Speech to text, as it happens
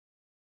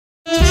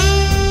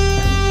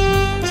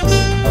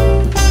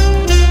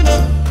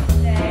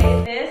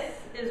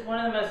is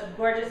one of the most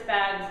gorgeous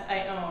bags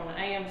I own.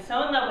 I am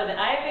so in love with it.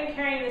 I have been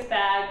carrying this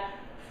bag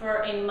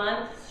for a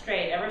month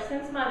straight, ever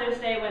since Mother's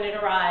Day when it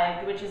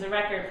arrived, which is a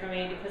record for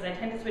me because I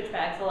tend to switch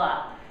bags a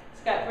lot.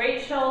 It's got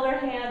great shoulder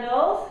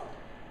handles,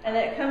 and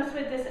then it comes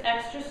with this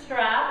extra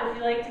strap. If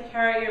you like to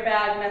carry your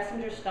bag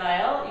messenger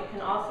style, you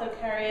can also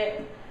carry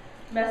it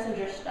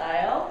messenger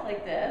style,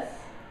 like this.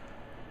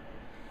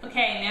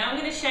 Okay, now I'm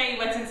going to show you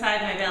what's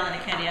inside my Belen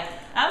Echandia.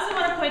 I also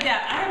want to point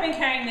out, I have been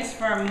carrying this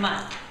for a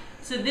month.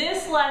 So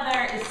this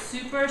leather is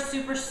super,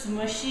 super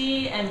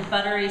smushy and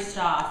buttery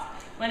soft.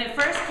 When it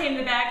first came,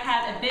 the bag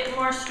had a bit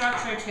more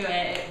structure to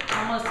it.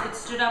 It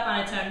stood up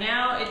on its own.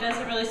 Now it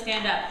doesn't really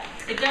stand up.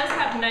 It does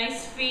have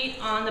nice feet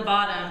on the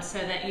bottom so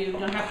that you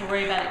don't have to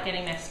worry about it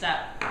getting messed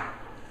up.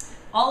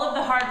 All of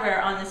the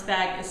hardware on this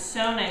bag is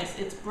so nice.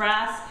 It's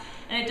brass,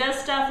 and it does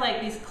stuff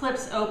like these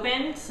clips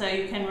open, so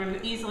you can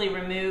easily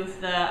remove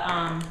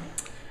the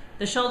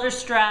shoulder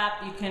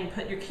strap. You can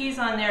put your keys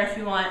on there if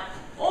you want.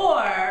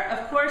 Or,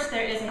 of course,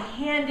 there is a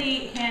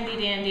handy,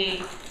 handy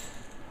dandy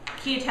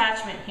key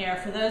attachment here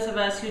for those of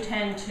us who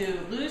tend to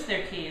lose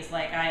their keys,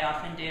 like I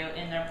often do,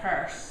 in their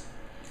purse.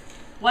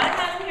 What I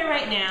have in here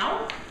right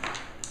now,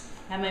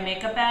 I have my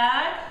makeup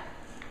bag,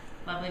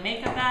 lovely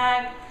makeup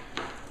bag.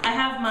 I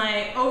have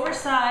my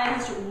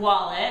oversized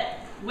wallet,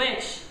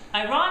 which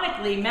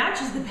ironically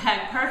matches the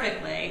bag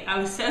perfectly. I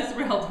was so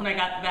thrilled when I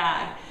got the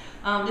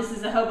bag. This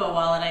is a hobo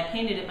wallet. I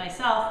painted it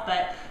myself,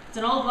 but it's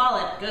an old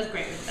wallet. It goes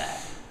great with the bag.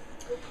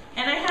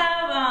 And I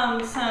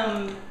have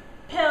some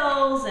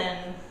pills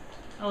and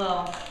a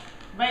little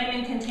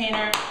vitamin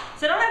container.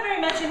 So I don't have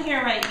very much in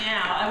here right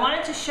now. I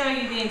wanted to show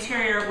you the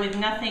interior with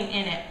nothing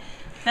in it.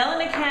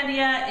 Belen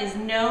Echandia is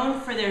known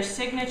for their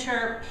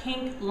signature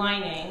pink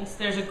linings.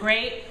 There's a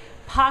great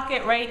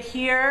pocket right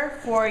here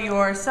for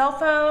your cell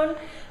phone.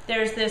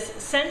 There's this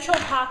central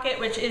pocket,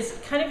 which is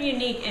kind of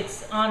unique.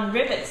 It's on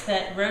rivets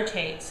that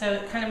rotate, so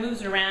it kind of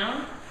moves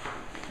around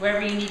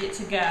wherever you need it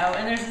to go.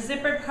 And there's a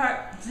zippered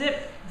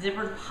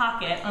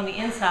pocket on the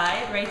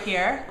inside right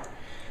here,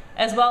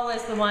 as well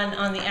as the one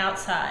on the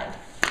outside.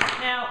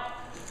 Now,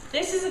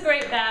 this is a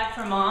great bag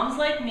for moms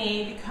like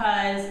me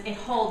because it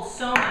holds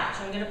so much.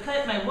 I'm going to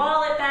put my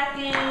wallet back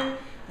in,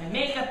 my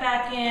makeup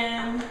back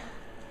in,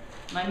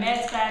 my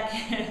meds back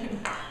in.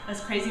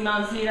 Us crazy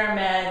moms need our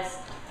meds.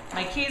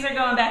 My keys are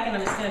going back in.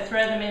 I'm just going to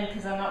throw them in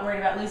because I'm not worried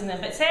about losing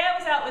them. But say I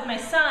was out with my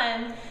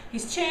son.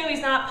 He's 2,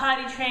 he's not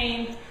potty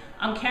trained.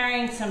 I'm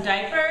carrying some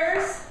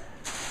diapers.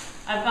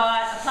 I've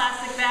got a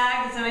plastic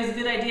bag. It's always a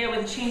good idea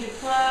with a change of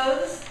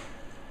clothes.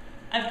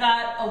 I've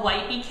got a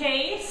wipey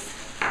case.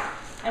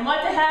 And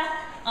what the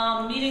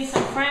heck, meeting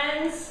some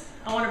friends.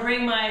 I want to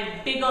bring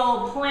my big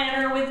old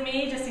planner with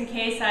me just in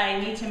case I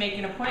need to make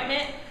an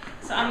appointment.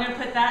 So I'm going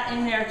to put that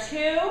in there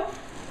too.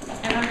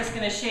 And I'm just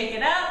going to shake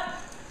it up.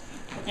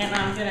 And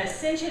I'm going to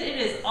cinch it. It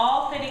is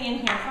all fitting in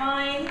here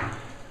fine.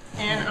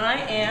 And I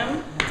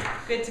am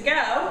good to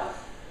go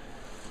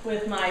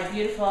with my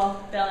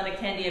beautiful Belen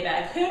Echandia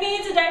bag. Who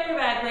needs a diaper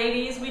bag,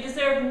 ladies? We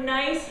deserve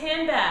nice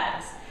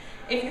handbags.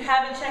 If you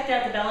haven't checked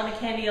out the Belen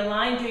Echandia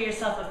line, do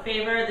yourself a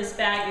favor. This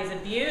bag is a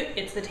beaut.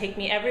 It's the Take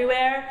Me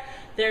Everywhere.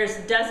 There's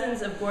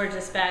dozens of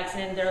gorgeous bags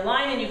in their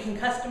line, and you can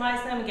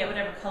customize them and get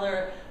whatever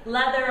color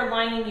leather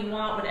lining you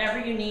want, whatever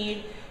you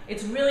need.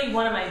 It's really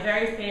one of my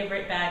very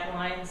favorite bag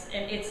lines,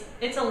 and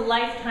it's a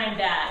lifetime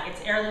bag.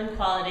 It's heirloom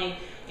quality.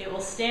 It will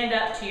stand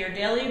up to your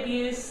daily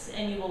abuse,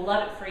 and you will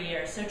love it for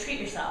years. So treat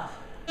yourself.